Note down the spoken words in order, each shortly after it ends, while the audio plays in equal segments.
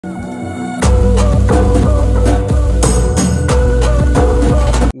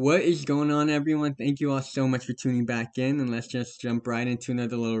What is going on, everyone? Thank you all so much for tuning back in, and let's just jump right into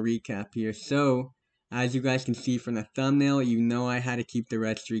another little recap here. So, as you guys can see from the thumbnail, you know I had to keep the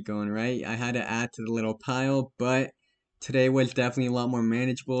red streak going, right? I had to add to the little pile, but today was definitely a lot more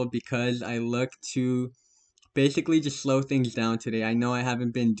manageable because I look to basically just slow things down today. I know I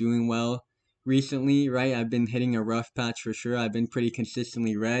haven't been doing well recently, right? I've been hitting a rough patch for sure. I've been pretty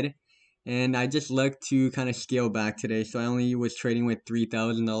consistently red. And I just look to kind of scale back today. So I only was trading with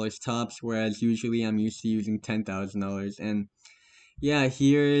 $3,000 tops, whereas usually I'm used to using $10,000. And yeah,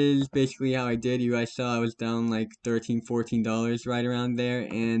 here is basically how I did. You guys saw I was down like $13, $14 right around there.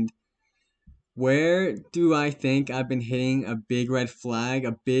 And where do I think I've been hitting a big red flag?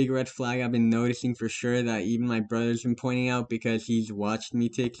 A big red flag I've been noticing for sure that even my brother's been pointing out because he's watched me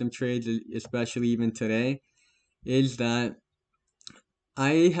take some trades, especially even today, is that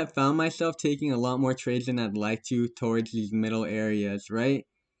I have found myself taking a lot more trades than I'd like to towards these middle areas, right?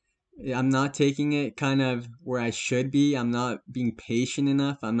 I'm not taking it kind of where I should be. I'm not being patient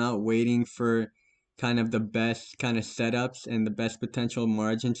enough. I'm not waiting for kind of the best kind of setups and the best potential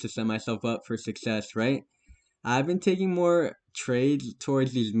margins to set myself up for success, right? I've been taking more trades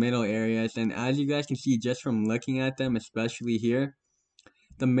towards these middle areas, and as you guys can see just from looking at them, especially here,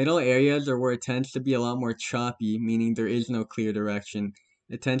 the middle areas are where it tends to be a lot more choppy, meaning there is no clear direction.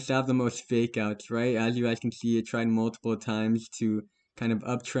 It tends to have the most fake outs, right? As you guys can see, it tried multiple times to kind of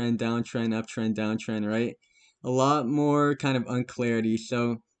uptrend, downtrend, uptrend, downtrend, right? A lot more kind of unclarity.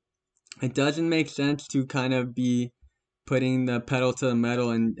 So it doesn't make sense to kind of be putting the pedal to the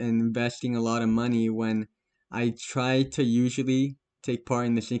metal and investing a lot of money when I try to usually take part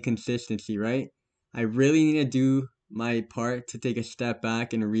in this inconsistency, right? I really need to do my part to take a step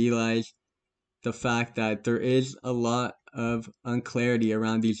back and realize the fact that there is a lot of unclarity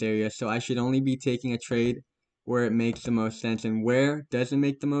around these areas. So I should only be taking a trade where it makes the most sense. And where doesn't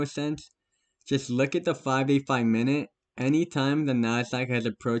make the most sense? Just look at the 5-day 5-minute. Anytime the Nasdaq has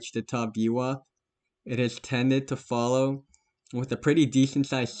approached the top VWAP, it has tended to follow with a pretty decent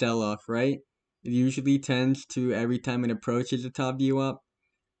sized sell off, right? It usually tends to, every time it approaches the top VWAP,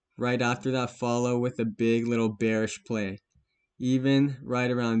 right after that, follow with a big little bearish play. Even right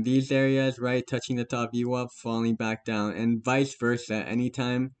around these areas, right, touching the top VWAP, falling back down, and vice versa.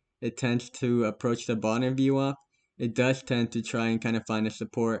 Anytime it tends to approach the bottom VWAP, it does tend to try and kind of find a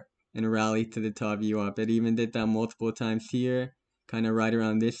support and rally to the top VWAP. It even did that multiple times here, kind of right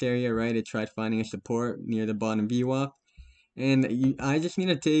around this area, right? It tried finding a support near the bottom VWAP. And I just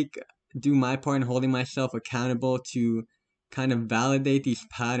need to do my part in holding myself accountable to kind of validate these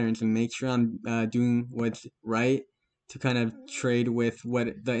patterns and make sure I'm doing what's right to kind of trade with what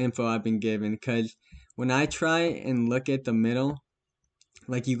the info I've been given. Because when I try and look at the middle,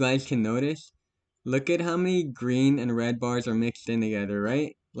 like you guys can notice, look at how many green and red bars are mixed in together,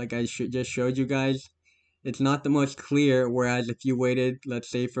 right? Like I just showed you guys, it's not the most clear. Whereas if you waited, let's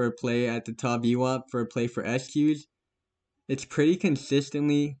say for a play at the top VWAP for a play for SQs, it's pretty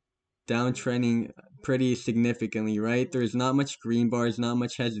consistently downtrending pretty significantly, right? There's not much green bars, not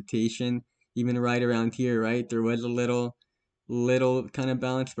much hesitation, even right around here, right? There was a little kind of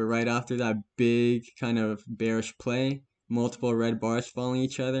balance, but right after that big kind of bearish play, multiple red bars following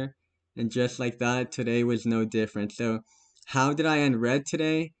each other, and just like that, today was no different. So how did I end red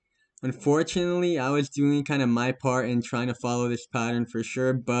today? Unfortunately, I was doing kind of my part in trying to follow this pattern for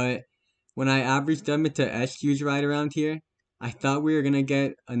sure, but when I averaged them into SQs right around here, I thought we were gonna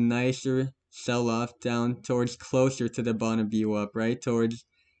get a nicer sell-off down towards closer to the bottom VWAP, right? Towards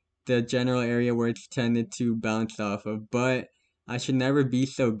the general area where it's tended to bounce off of. But I should never be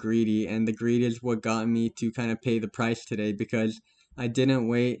so greedy, and the greed is what got me to kind of pay the price today because I didn't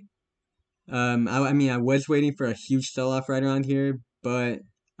wait. I mean, I was waiting for a huge sell-off right around here, but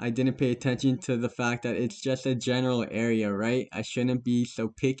I didn't pay attention to the fact that it's just a general area, right? I shouldn't be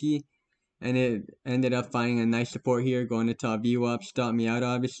so picky, and it ended up finding a nice support here, going to top VWAP, stopped me out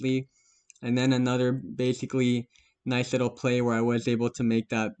obviously, and then another basically nice little play where I was able to make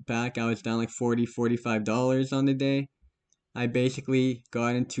that back. I was down like $45 on the day. I basically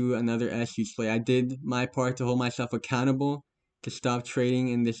got into another SU play. I did my part to hold myself accountable to stop trading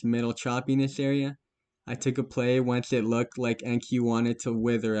in this middle choppiness area. I took a play once it looked like NQ wanted to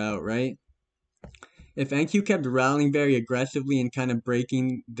wither out, right? If NQ kept rallying very aggressively and kind of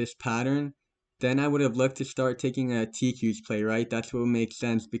breaking this pattern, then I would have looked to start taking a TQ's play, right? That's what would make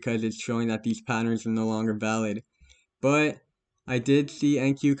sense because it's showing that these patterns are no longer valid. But I did see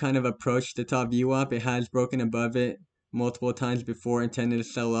NQ kind of approach the top VWAP. It has broken above it multiple times before and tended to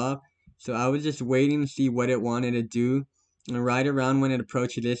sell off. So I was just waiting to see what it wanted to do. And right around when it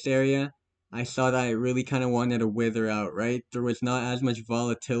approached this area, I saw that it really kind of wanted to wither out, right? There was not as much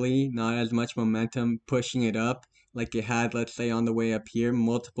volatility, not as much momentum pushing it up like it had, let's say, on the way up here,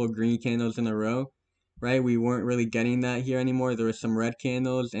 multiple green candles in a row, right? We weren't really getting that here anymore. There were some red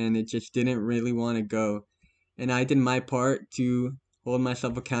candles and it just didn't really want to go. And I did my part to hold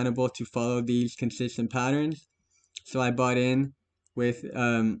myself accountable to follow these consistent patterns. So I bought in with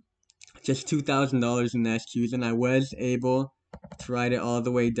just $2,000 in SQs, and I was able to ride it all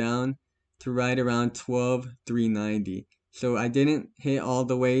the way down to right around 12,390. So I didn't hit all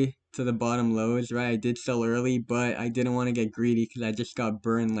the way to the bottom lows, right? I did sell early, but I didn't want to get greedy because I just got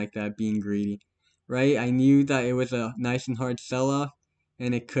burned like that being greedy, right? I knew that it was a nice and hard sell-off,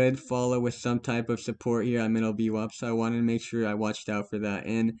 and it could follow with some type of support here at middle VWAP, so I wanted to make sure I watched out for that.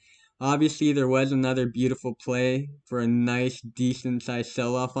 And obviously, there was another beautiful play for a nice, decent sized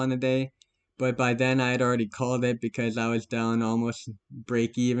sell off on the day. But by then, I had already called it because I was down almost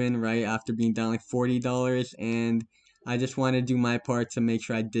break even, right? After being down like $40. And I just want to do my part to make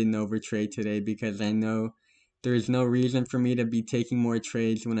sure I didn't overtrade today because I know there's no reason for me to be taking more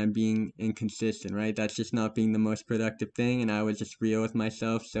trades when I'm being inconsistent, right? That's just not being the most productive thing. And I was just real with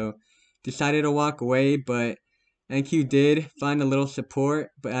myself. So decided to walk away, but NQ did find a little support,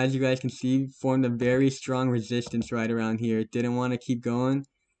 but as you guys can see, formed a very strong resistance right around here. It didn't want to keep going,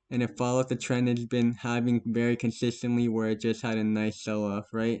 and it followed the trend it's been having very consistently where it just had a nice sell-off,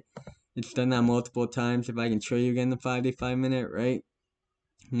 right? It's done that multiple times. If I can show you again the 5-day 5-minute, right?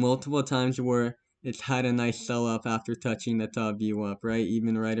 Multiple times where it's had a nice sell-off after touching the top VWAP, right?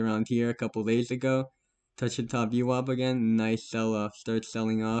 Even right around here a couple days ago, touch the top VWAP again, nice sell-off, starts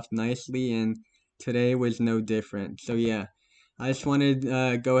selling off nicely, and today was no different. So yeah, I just wanted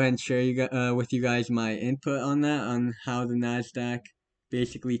to go ahead and share with you guys my input on that, on how the Nasdaq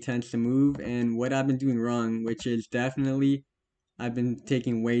basically tends to move and what I've been doing wrong, which is definitely I've been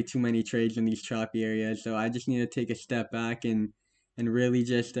taking way too many trades in these choppy areas, so I just need to take a step back and really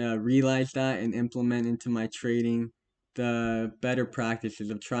just realize that and implement into my trading the better practices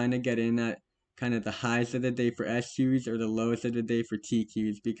of trying to get in at kind of the highs of the day for SQs or the lows of the day for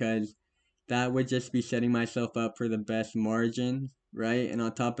TQs because that would just be setting myself up for the best margin, right? And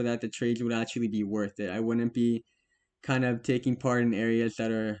on top of that, the trades would actually be worth it. I wouldn't be kind of taking part in areas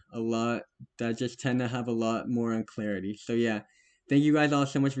that are a lot that just tend to have a lot more unclarity. So yeah, thank you guys all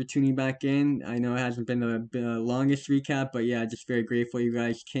so much for tuning back in. I know it hasn't been the longest recap, but yeah, just very grateful you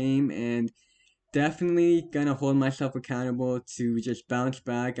guys came and definitely gonna hold myself accountable to just bounce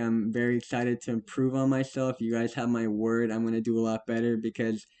back. I'm very excited to improve on myself. You guys have my word. I'm gonna do a lot better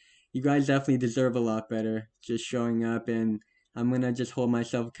because you guys definitely deserve a lot better just showing up, and I'm gonna just hold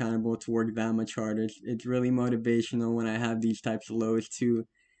myself accountable to work that much harder. It's really motivational when I have these types of lows to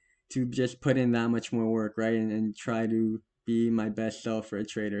just put in that much more work, right? And try to be my best self for a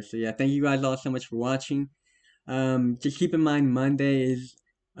trader. So yeah, thank you guys all so much for watching. Just keep in mind Monday is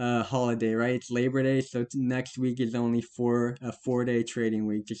a holiday, right? It's Labor Day, so next week is only a 4-day trading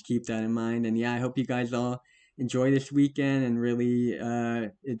week. Just keep that in mind. And yeah, I hope you guys all enjoy this weekend and really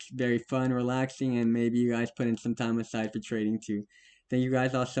it's very fun, relaxing, and maybe you guys put in some time aside for trading too. Thank you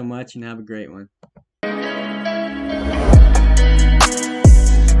guys all so much and have a great one.